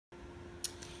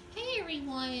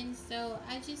everyone, so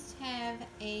I just have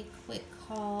a quick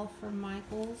call from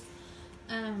Michaels.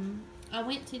 I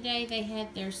went today, they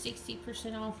had their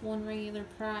 60% off one regular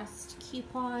priced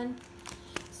coupon.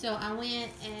 So I went,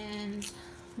 and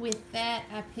with that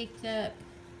I picked up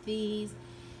these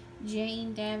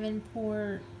Jane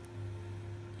Davenport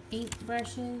ink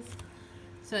brushes.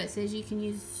 So it says you can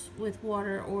use with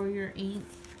water or your ink.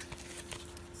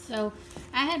 So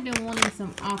I had been wanting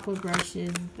some aqua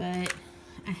brushes, but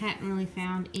I hadn't really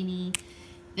found any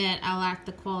that I liked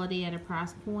the quality at a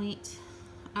price point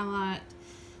I liked.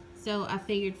 So I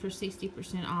figured for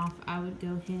 60% off, I would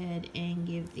go ahead and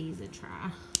give these a try.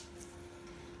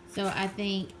 So I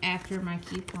think after my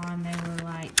coupon, they were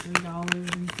like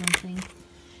 $3 and something.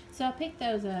 So I picked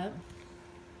those up.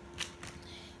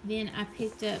 Then I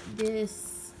picked up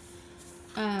this,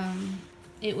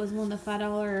 it was one of the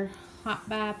 $5 Hot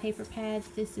Buy paper pads.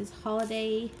 This is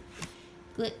Holiday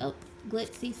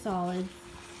Glitzy Solid.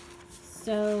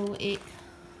 So it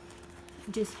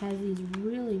just has these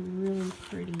really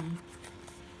pretty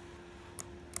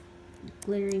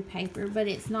glittery paper, but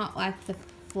it's not like the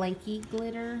flaky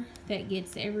glitter that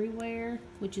gets everywhere,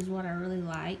 which is what I really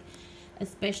like,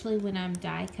 especially when I'm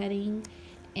die cutting.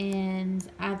 And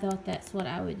I thought that's what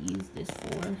I would use this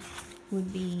for,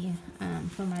 would be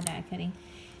for my die cutting.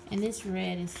 And this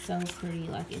red is so pretty.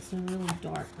 Like, it's a really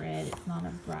dark red. It's not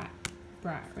a bright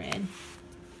red.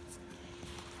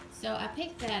 So I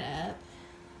picked that up.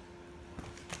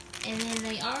 And then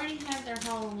they already have their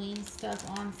Halloween stuff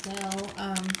on sale.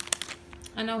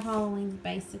 I know Halloween's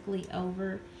basically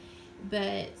over,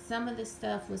 but some of the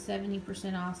stuff was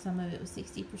 70% off. Some of it was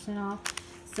 60% off.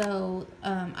 So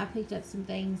I picked up some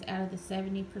things out of the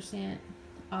 70%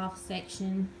 off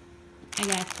section. I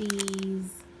got these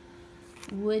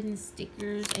wooden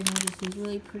stickers, and they're just these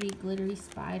really pretty glittery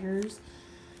spiders.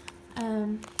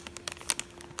 I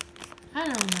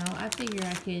don't know. I figure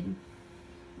I could,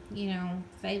 you know,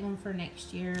 save them for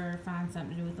next year or find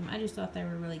something to do with them. I just thought they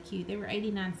were really cute. They were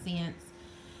 89 cents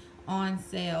on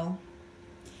sale,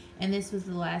 and this was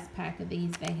the last pack of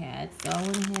these they had. So I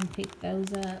went ahead and picked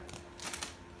those up.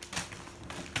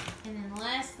 And then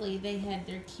lastly, they had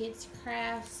their Kids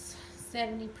Crafts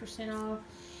 70% off.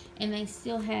 And they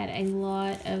still had a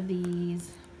lot of these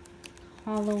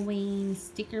Halloween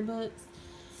sticker books.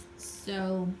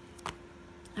 So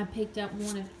I picked up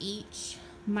one of each.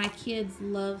 My kids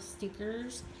love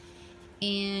stickers,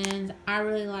 and I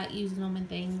really like using them in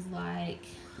things like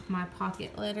my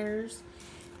pocket letters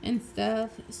and stuff.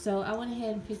 So I went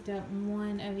ahead and picked up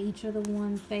one of each of the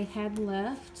ones they had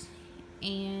left.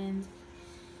 And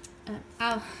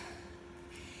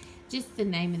just the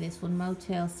name of this one,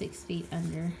 Motel 6 Feet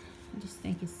Under. I just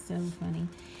think it's so funny.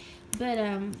 But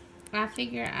I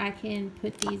figure I can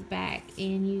put these back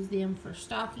and use them for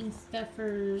stocking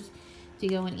stuffers, to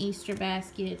go in Easter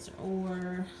baskets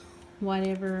or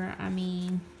whatever. I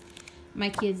mean, my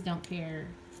kids don't care,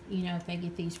 you know, if they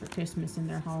get these for Christmas and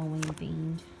they're Halloween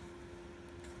themed.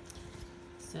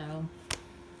 So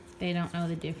they don't know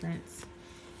the difference.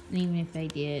 And even if they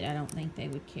did, I don't think they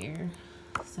would care.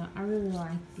 So I really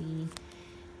like the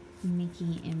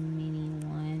Mickey and Minnie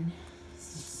one.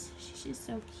 She's just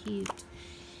so cute.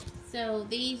 So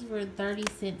these were 30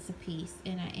 cents a piece,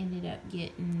 and I ended up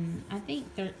getting, I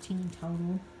think, 13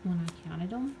 total when I counted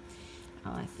them.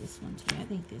 I like this one too. I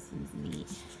think this one's neat.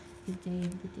 The Day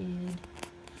of the Dead.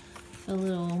 The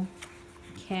little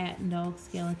cat and dog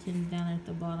skeletons down at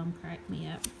the bottom cracked me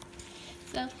up.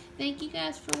 So thank you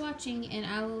guys for watching, and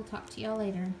I will talk to y'all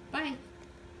later. Bye.